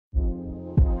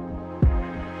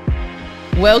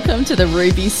Welcome to the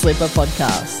Ruby Slipper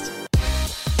podcast.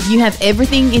 You have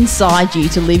everything inside you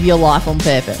to live your life on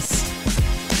purpose.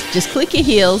 Just click your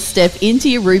heels, step into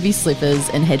your ruby slippers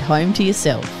and head home to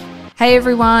yourself. Hey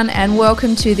everyone, and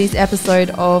welcome to this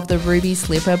episode of the Ruby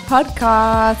Slipper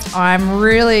podcast. I'm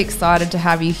really excited to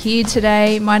have you here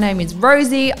today. My name is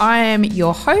Rosie. I am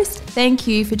your host. Thank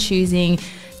you for choosing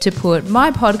to put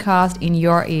my podcast in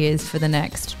your ears for the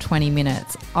next 20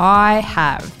 minutes. I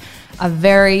have a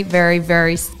very, very,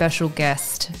 very special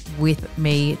guest with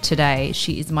me today.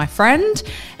 She is my friend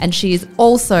and she is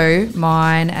also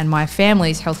mine and my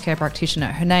family's healthcare practitioner.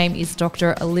 Her name is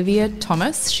Dr Olivia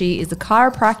Thomas. She is a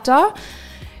chiropractor,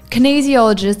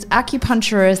 kinesiologist,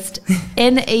 acupuncturist,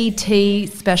 NET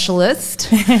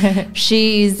specialist.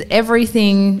 She's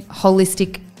everything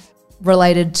holistic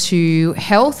related to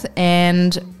health,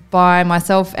 and by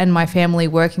myself and my family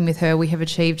working with her, we have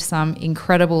achieved some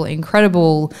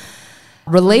incredible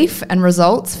relief and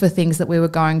results for things that we were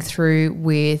going through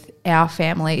with our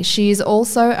family. She is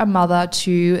also a mother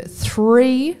to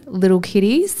 3 little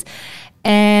kitties,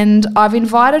 and I've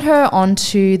invited her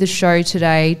onto the show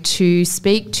today to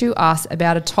speak to us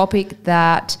about a topic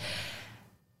that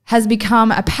has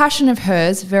become a passion of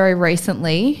hers very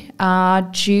recently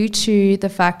due to the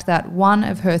fact that one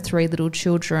of her 3 little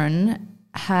children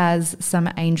has some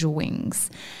angel wings.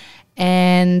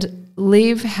 And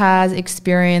Liv has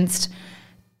experienced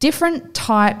different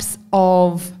types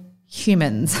of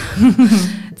humans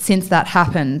since that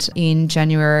happened in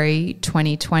January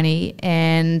 2020.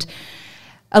 And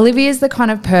Olivia is the kind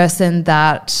of person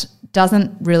that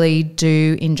doesn't really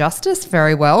do injustice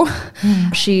very well.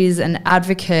 She's an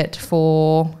advocate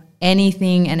for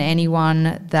anything and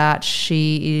anyone that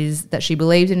she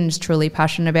believes in and is truly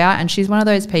passionate about, and she's one of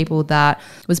those people that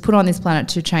was put on this planet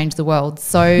to change the world.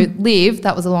 So Liv,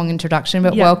 that was a long introduction,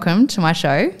 but welcome to my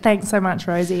show. Thanks so much,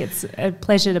 Rosie. It's a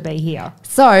pleasure to be here.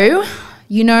 So,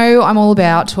 you know, I'm all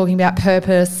about talking about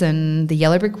purpose and the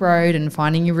yellow brick road and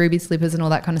finding your ruby slippers and all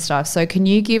that kind of stuff. So can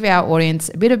you give our audience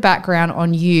a bit of background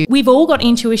on you? We've all got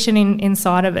intuition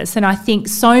inside of us, and I think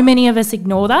so many of us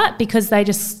ignore that because they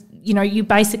just, you know, you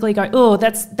basically go, oh,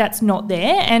 that's not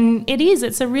there. And it is.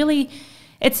 It's a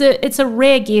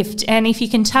rare gift. And if you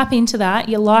can tap into that,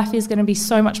 your life is going to be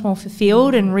so much more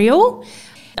fulfilled and real.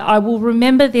 I will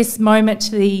remember this moment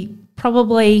to the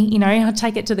probably, you know, I'll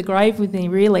take it to the grave with me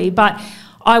really. But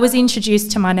I was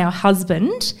introduced to my now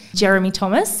husband, Jeremy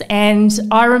Thomas. And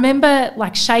I remember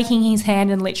like shaking his hand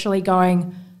and literally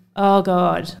going, oh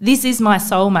God, this is my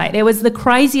soulmate. It was the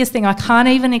craziest thing. I can't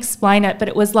even explain it, but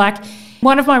it was like,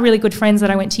 one of my really good friends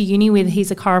that I went to uni with, he's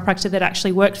a chiropractor that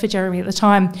actually worked for Jeremy at the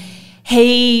time.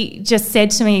 He just said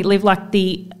to me, Liv, like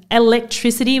the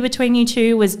electricity between you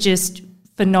two was just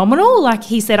phenomenal. Like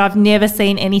he said, I've never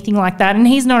seen anything like that. And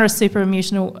he's not a super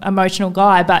emotional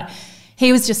guy, but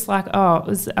he was just like, oh, it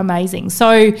was amazing.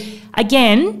 So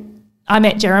again, I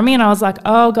met Jeremy and I was like,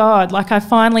 oh God, like I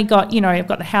finally got, you know, I've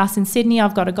got the house in Sydney.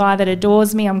 I've got a guy that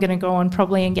adores me. I'm going to go on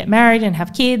probably and get married and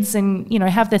have kids and, you know,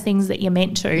 have the things that you're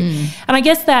meant to. And I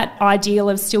guess that ideal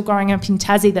of still growing up in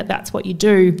Tassie, that's what you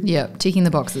do. Yeah, ticking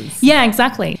the boxes. Yeah,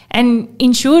 exactly. And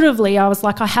intuitively, I was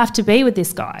like, I have to be with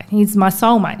this guy. He's my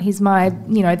soulmate. He's my,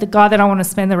 you know, the guy that I want to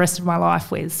spend the rest of my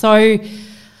life with. So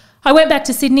I went back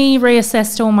to Sydney,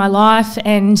 reassessed all my life,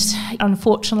 and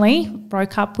unfortunately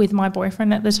broke up with my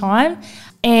boyfriend at the time.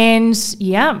 And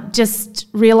yeah, just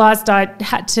realised I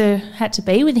had to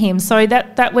be with him. So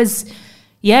that was,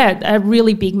 yeah, a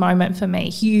really big moment for me,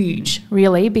 huge,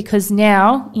 really, because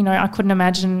now, you know, I couldn't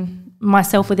imagine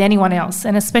myself with anyone else,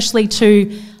 and especially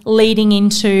to leading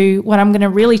into what I'm going to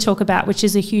really talk about, which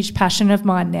is a huge passion of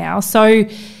mine now. So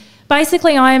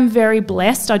basically, I am very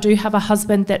blessed. I do have a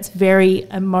husband that's very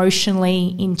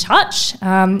emotionally in touch.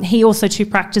 He also too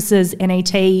practices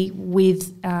NET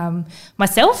with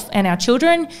myself and our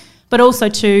children, but also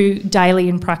too daily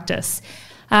in practice.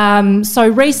 So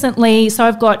recently,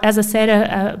 I've got, as I said,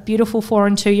 a beautiful 4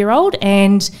 and 2-year-old,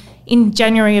 and in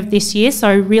January of this year,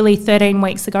 so really 13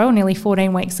 weeks ago, or nearly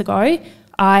 14 weeks ago,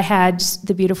 I had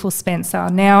the beautiful Spencer.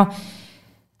 Now,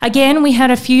 again, we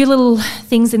had a few little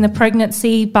things in the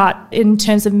pregnancy, but in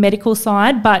terms of medical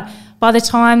side, but by the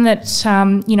time that,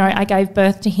 you know, I gave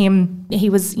birth to him, he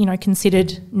was, you know,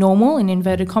 considered normal in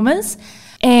inverted commas.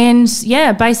 And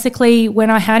yeah, basically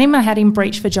when I had him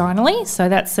breached vaginally. So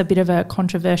that's a bit of a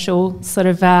controversial sort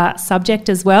of subject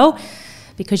as well,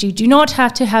 because you do not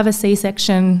have to have a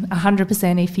C-section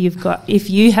 100% if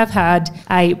you have had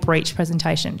a breech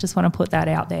presentation. Just want to put that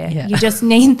out there. Yeah. You just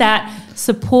need that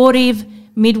supportive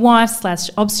midwife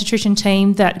 / obstetrician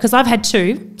team that, because I've had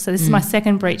 2, so this is my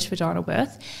second breech vaginal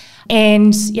birth.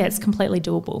 And, yeah, it's completely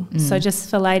doable. So just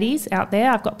for ladies out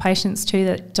there, I've got patients too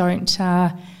that don't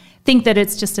think that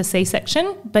it's just a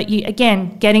C-section. But, you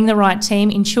again, getting the right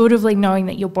team, intuitively knowing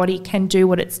that your body can do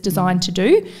what it's designed to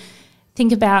do.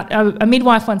 Think about, a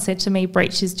midwife once said to me,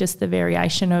 breech is just the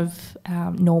variation of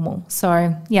normal.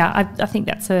 So, yeah, I think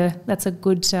that's a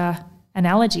good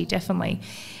analogy, definitely.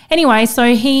 Anyway,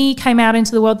 so he came out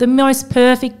into the world, the most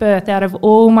perfect birth out of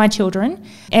all my children,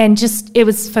 and just it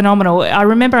was phenomenal. I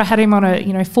remember I had him on a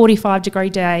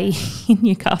 45-degree day in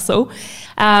Newcastle.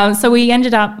 So we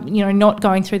ended up, not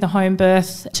going through the home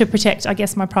birth to protect, I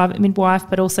guess, my private midwife,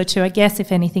 but also to, I guess,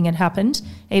 if anything had happened,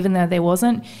 even though there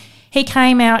wasn't. He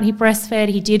came out, he breastfed,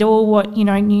 he did all what,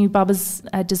 new Bubba's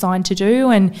designed to do,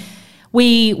 and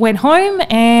we went home,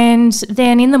 and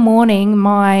then in the morning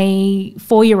my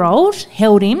 4-year-old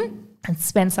held him,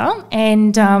 Spencer,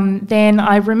 and then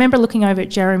I remember looking over at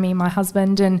Jeremy, my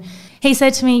husband, and he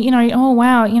said to me, oh,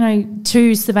 wow,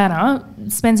 to Savannah,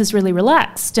 Spencer's really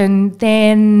relaxed. And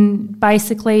then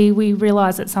basically we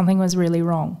realised that something was really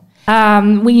wrong.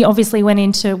 We obviously went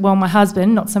into, my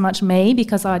husband, not so much me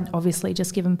because I'd obviously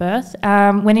just given birth,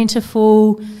 went into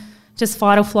full just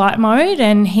fight or flight mode,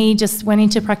 and he just went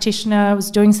into practitioner, was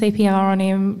doing CPR on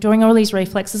him, doing all these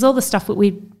reflexes, all the stuff that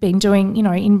we'd been doing,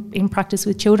 in practice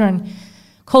with children.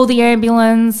 Called the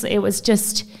ambulance. It was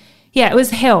just, it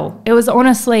was hell. It was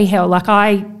honestly hell. Like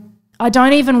I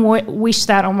don't even wish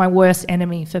that on my worst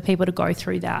enemy, for people to go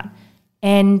through that.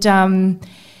 And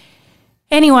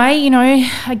anyway,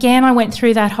 again, I went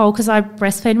through that whole, because I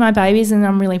breastfeed my babies and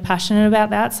I'm really passionate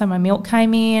about that. So my milk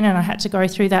came in and I had to go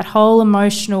through that whole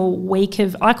emotional week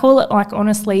of, I call it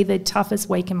honestly the toughest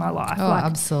week in my life. Oh,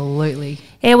 absolutely.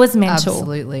 It was mental.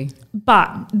 Absolutely.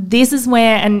 But this is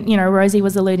where, and Rosie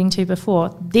was alluding to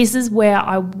before, this is where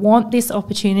I want this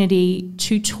opportunity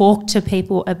to talk to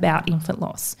people about infant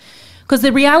loss. Because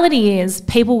the reality is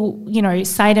people,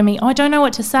 say to me, I don't know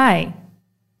what to say.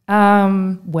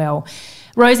 Well,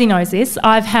 Rosie knows this.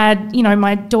 I've had,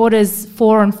 my daughter's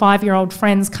 4 and 5-year-old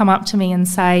friends come up to me and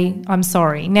say, I'm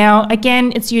sorry. Now,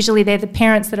 again, it's usually they're the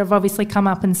parents that have obviously come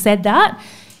up and said that.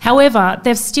 However,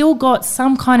 they've still got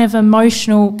some kind of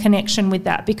emotional connection with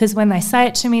that, because when they say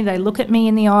it to me, they look at me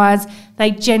in the eyes,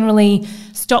 they generally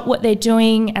stop what they're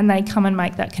doing and they come and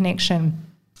make that connection.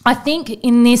 I think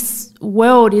in this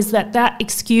world is that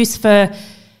excuse for,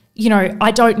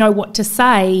 I don't know what to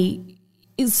say,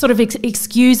 it sort of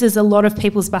excuses a lot of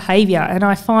people's behaviour, and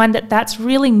I find that that's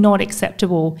really not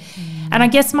acceptable. And I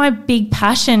guess my big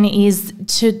passion is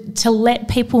to let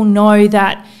people know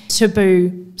that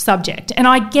taboo subject. And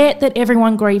I get that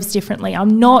everyone grieves differently.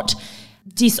 I'm not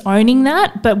disowning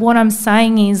that, but what I'm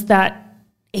saying is that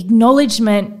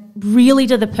acknowledgement really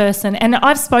to the person. And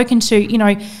I've spoken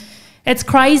to, it's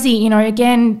crazy,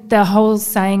 again, the whole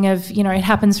saying of, it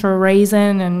happens for a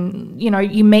reason, and,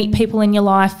 you meet people in your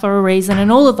life for a reason,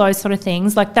 and all of those sort of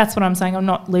things. Like, that's what I'm saying. I'm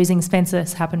not losing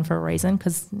Spencer's happened for a reason,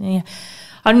 because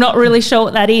I'm not really sure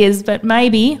what that is, but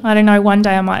maybe, I don't know, one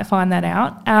day I might find that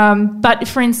out. But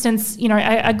for instance,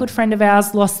 a good friend of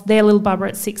ours lost their little Bubba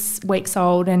at 6 weeks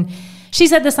old, and she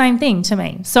said the same thing to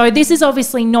me. So this is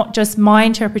obviously not just my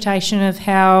interpretation of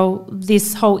how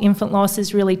this whole infant loss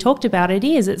is really talked about.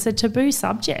 It's a taboo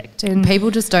subject. And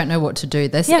people just don't know what to do.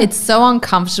 It's so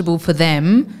uncomfortable for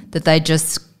them that they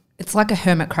just, it's like a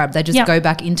hermit crab. They just go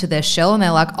back into their shell and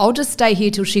they're like, I'll just stay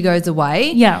here till she goes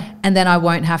away. Yeah. And then I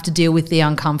won't have to deal with the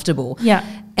uncomfortable. Yeah.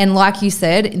 And like you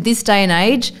said, in this day and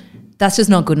age, that's just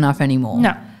not good enough anymore.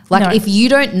 No. If you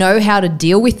don't know how to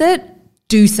deal with it,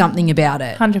 do something about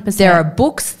it. 100%. There are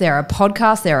books, there are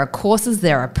podcasts, there are courses,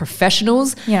 there are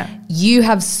professionals. Yeah. You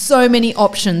have so many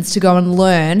options to go and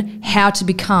learn how to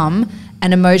become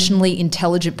an emotionally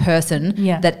intelligent person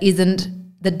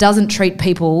that doesn't treat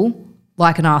people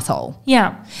like an asshole.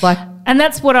 Yeah. And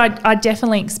that's what I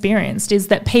definitely experienced, is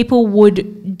that people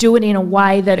would do it in a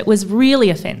way that it was really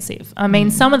offensive. I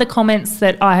mean, some of the comments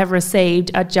that I have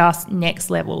received are just next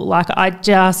level. I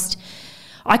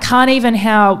can't even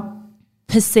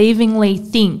perceivingly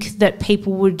think that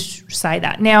people would say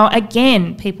that. Now,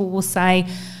 again, people will say,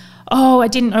 oh, I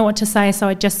didn't know what to say, so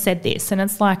I just said this. And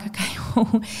it's like, okay,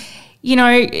 well,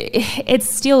 it's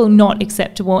still not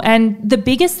acceptable. And the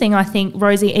biggest thing, I think,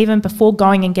 Rosie, even before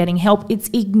going and getting help, it's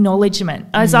acknowledgement.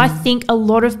 As I think a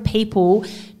lot of people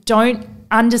don't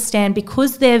understand,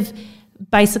 because they've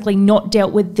basically not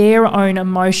dealt with their own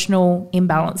emotional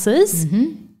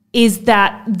imbalances, is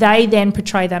that they then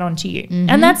portray that onto you.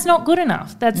 And that's not good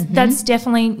enough. That's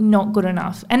definitely not good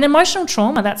enough. And emotional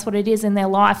trauma, that's what it is in their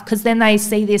life, because then they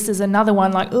see this as another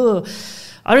one, like, oh,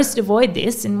 I'll just avoid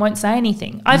this and won't say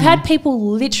anything. I've had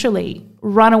people literally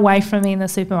run away from me in the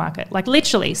supermarket. Like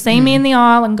literally seen me in the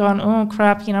aisle and gone, oh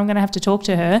crap, I'm going to have to talk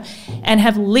to her, and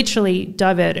have literally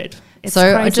diverted. It's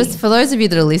crazy. Just for those of you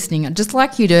that are listening, I'd just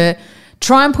like you to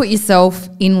try and put yourself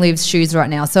in Liv's shoes right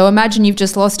now. So imagine you've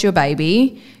just lost your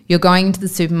baby. You're going into the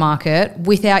supermarket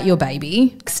without your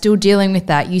baby, still dealing with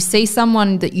that. You see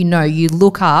someone that you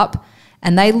look up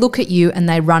and they look at you and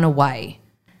they run away.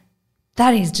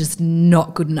 That is just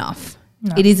not good enough.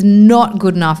 No. It is not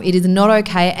good enough. It is not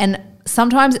okay. And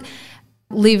sometimes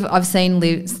I've seen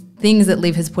things that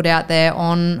Liv has put out there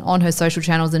on her social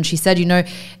channels, and she said,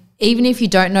 even if you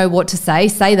don't know what to say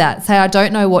that. Say, I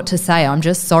don't know what to say. I'm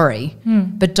just sorry.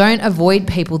 But don't avoid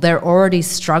people. They're already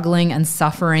struggling and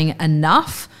suffering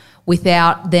enough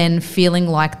without then feeling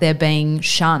like they're being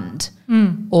shunned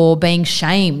or being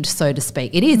shamed, so to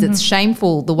speak. It is. It's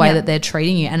shameful the way that they're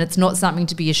treating you, and it's not something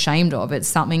to be ashamed of. It's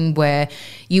something where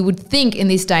you would think in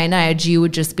this day and age you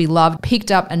would just be loved, picked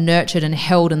up and nurtured and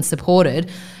held and supported,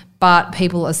 but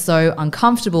people are so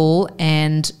uncomfortable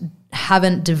and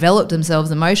haven't developed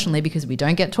themselves emotionally, because we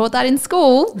don't get taught that in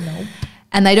school. Nope.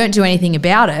 And they don't do anything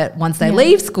about it once they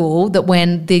leave school, that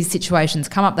when these situations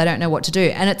come up, they don't know what to do.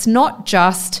 And it's not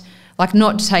just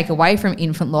not to take away from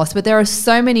infant loss, but there are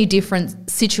so many different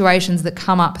situations that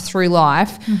come up through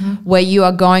life where you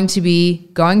are going to be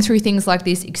going through things like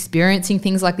this, experiencing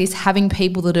things like this, having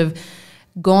people that have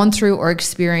gone through or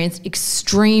experienced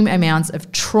extreme amounts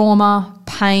of trauma,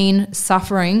 pain,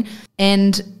 suffering,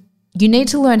 and you need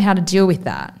to learn how to deal with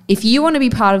that. If you want to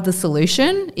be part of the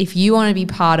solution, if you want to be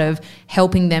part of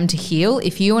helping them to heal,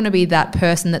 if you want to be that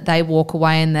person that they walk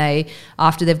away and they,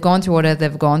 after they've gone through whatever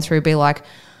they've gone through, be like,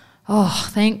 oh,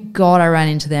 thank God I ran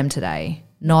into them today.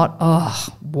 Not, oh,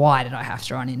 why did I have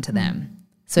to run into them?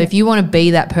 So if you want to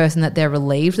be that person that they're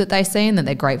relieved that they see and that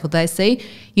they're grateful they see,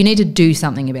 you need to do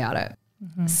something about it.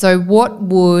 So what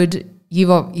would,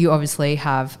 you obviously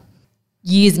have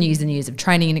years and years and years of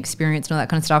training and experience and all that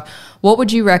kind of stuff. What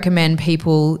would you recommend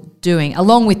people doing,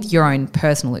 along with your own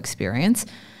personal experience,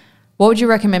 what would you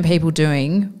recommend people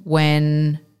doing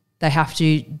when they have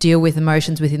to deal with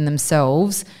emotions within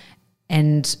themselves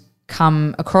and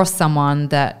come across someone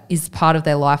that is part of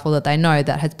their life or that they know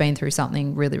that has been through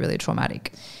something really, really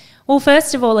traumatic? Well,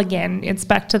 first of all, again, it's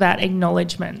back to that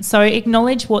acknowledgement. So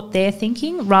acknowledge what they're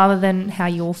thinking rather than how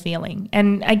you're feeling.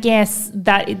 And I guess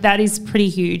that is pretty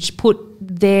huge. Put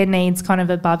their needs kind of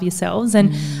above yourselves.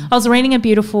 And I was reading a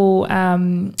beautiful,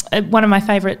 one of my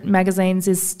favourite magazines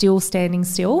is Still Standing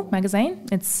Still magazine.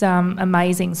 It's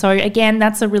amazing. So again,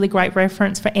 that's a really great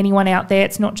reference for anyone out there.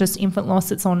 It's not just infant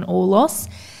loss, it's on all loss.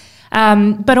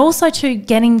 But also to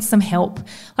getting some help.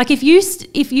 Like if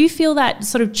you feel that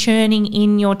sort of churning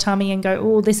in your tummy and go,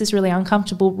 oh, this is really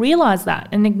uncomfortable, realise that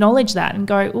and acknowledge that and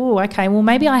go, oh, okay, well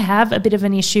maybe I have a bit of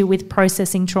an issue with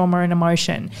processing trauma and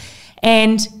emotion,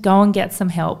 and go and get some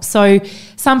help. So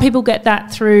some people get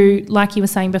that through, like you were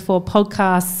saying before,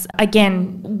 podcasts,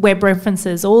 again, web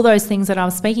references, all those things that I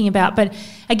was speaking about. But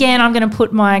again, I'm going to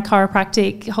put my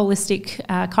chiropractic, holistic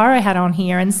chiro hat on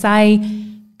here and say,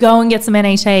 go and get some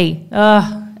NET.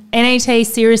 NET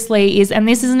seriously is, and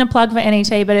this isn't a plug for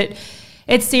NET, but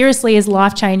it seriously is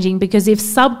life-changing, because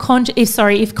if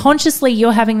consciously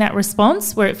you're having that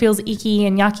response where it feels icky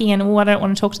and yucky and, oh, I don't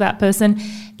want to talk to that person,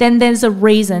 then there's a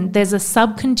reason. There's a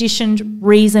subconditioned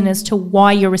reason as to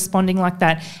why you're responding like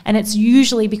that. And it's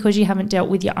usually because you haven't dealt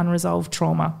with your unresolved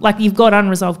trauma. Like you've got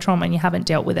unresolved trauma and you haven't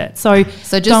dealt with it. So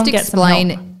just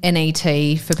explain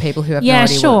NET for people who have no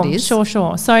idea what it is.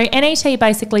 Sure. So NET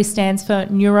basically stands for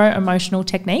Neuro-Emotional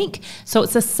Technique. So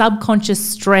it's a subconscious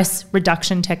stress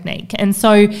reduction technique. And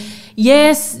so,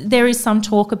 yes, there is some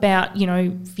talk about,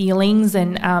 feelings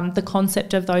and the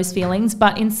concept of those feelings.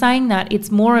 But in saying that,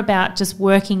 it's more about just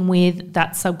working with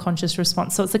that subconscious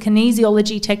response. So it's a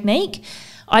kinesiology technique.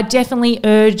 I definitely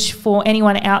urge for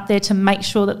anyone out there to make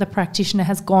sure that the practitioner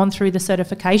has gone through the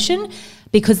certification,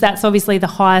 because that's obviously the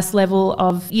highest level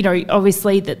of,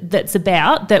 obviously that's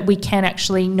about that we can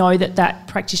actually know that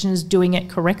practitioner is doing it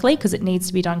correctly, because it needs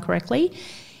to be done correctly.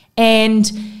 And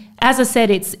as I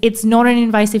said, it's not an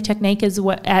invasive technique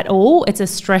at all. It's a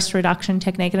stress reduction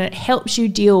technique, and it helps you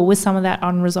deal with some of that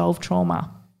unresolved trauma.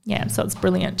 Yeah, so it's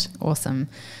brilliant. Awesome.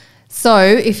 So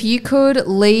if you could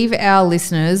leave our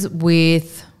listeners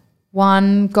with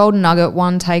one golden nugget,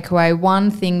 one takeaway,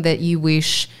 one thing that you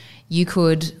wish you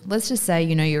could, let's just say,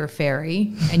 you're a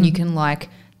fairy and you can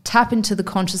tap into the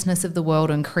consciousness of the world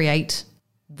and create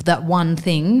that one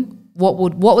thing,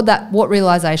 what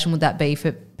realization would that be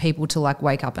for people to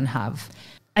wake up and have?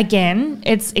 Again,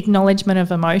 it's acknowledgement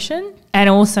of emotion, and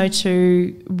also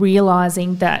to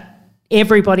realizing that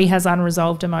everybody has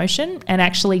unresolved emotion and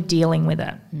actually dealing with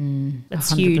it.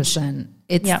 It's 100%. huge.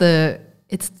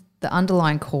 It's the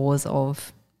underlying cause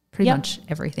of pretty much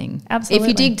everything. Absolutely. If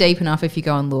you dig deep enough, if you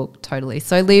go and look, totally.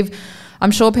 So Liv,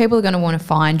 I'm sure people are going to want to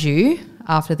find you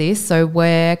after this. So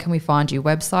where can we find you?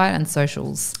 Website and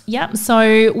socials? Yep.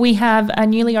 So we have a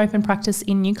newly opened practice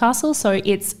in Newcastle. So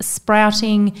it's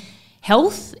Sprouting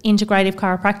Health Integrative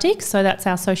Chiropractic. So that's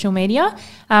our social media.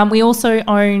 We also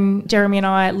own, Jeremy and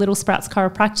I, Little Sprouts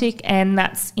Chiropractic, and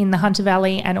that's in the Hunter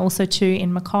Valley and also two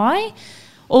in Mackay.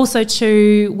 Also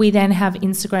too, we then have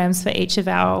Instagrams for each of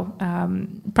our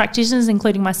practitioners,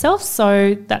 including myself.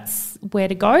 So that's where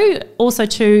to go. Also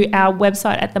too, our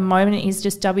website at the moment is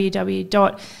just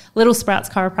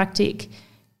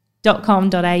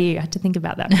www.littlesproutschiropractic.com.au. I had to think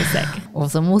about that for a sec.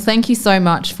 Awesome. Well, thank you so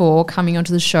much for coming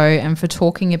onto the show and for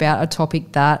talking about a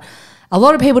topic that a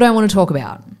lot of people don't want to talk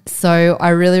about. So I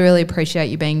really, really appreciate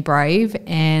you being brave,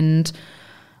 and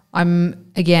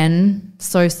I'm, again,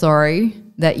 so sorry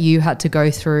that you had to go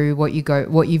through what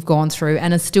you've gone through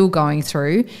and are still going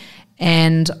through.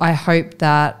 And I hope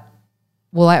that,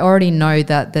 well, I already know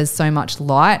that there's so much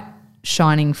light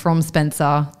shining from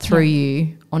Spencer through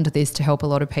you onto this to help a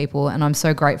lot of people. And I'm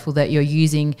so grateful that you're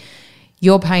using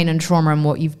your pain and trauma and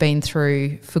what you've been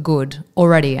through for good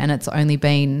already. And it's only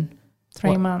been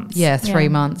 3 months. Yeah, 3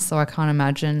 months. So I can't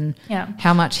imagine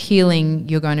how much healing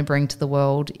you're going to bring to the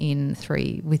world within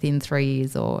 3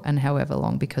 years and however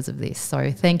long because of this.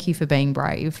 So thank you for being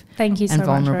brave. Thank you so much,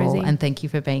 vulnerable, Rosie. and thank you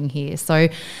for being here. So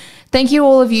thank you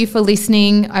all of you for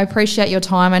listening. I appreciate your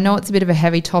time. I know it's a bit of a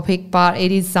heavy topic, but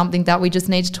it is something that we just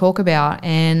need to talk about,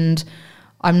 and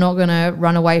I'm not going to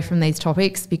run away from these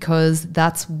topics because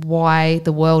that's why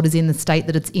the world is in the state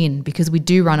that it's in, because we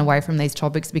do run away from these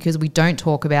topics, because we don't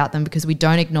talk about them, because we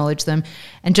don't acknowledge them.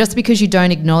 And just because you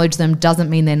don't acknowledge them doesn't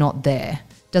mean they're not there.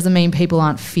 Doesn't mean people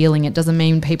aren't feeling it. Doesn't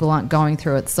mean people aren't going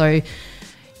through it. So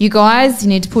you guys, you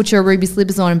need to put your ruby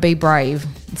slippers on and be brave.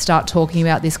 Start talking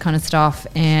about this kind of stuff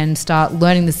and start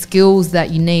learning the skills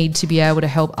that you need to be able to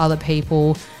help other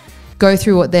people go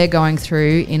through what they're going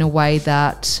through in a way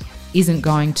that isn't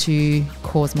going to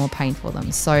cause more pain for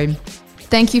them. So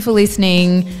thank you for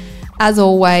listening. As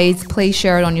always, please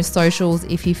share it on your socials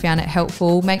if you found it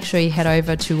helpful. Make sure you head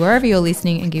over to wherever you're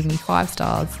listening and give me 5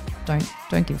 stars.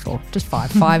 Don't give 4, just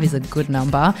 5. 5 is a good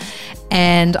number.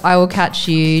 And I will catch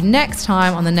you next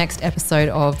time on the next episode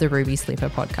of the Ruby Slipper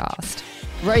podcast.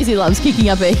 Rosie loves kicking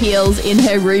up her heels in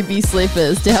her ruby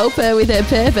slippers. To help her with her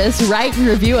purpose, rate and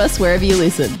review us wherever you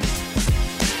listen.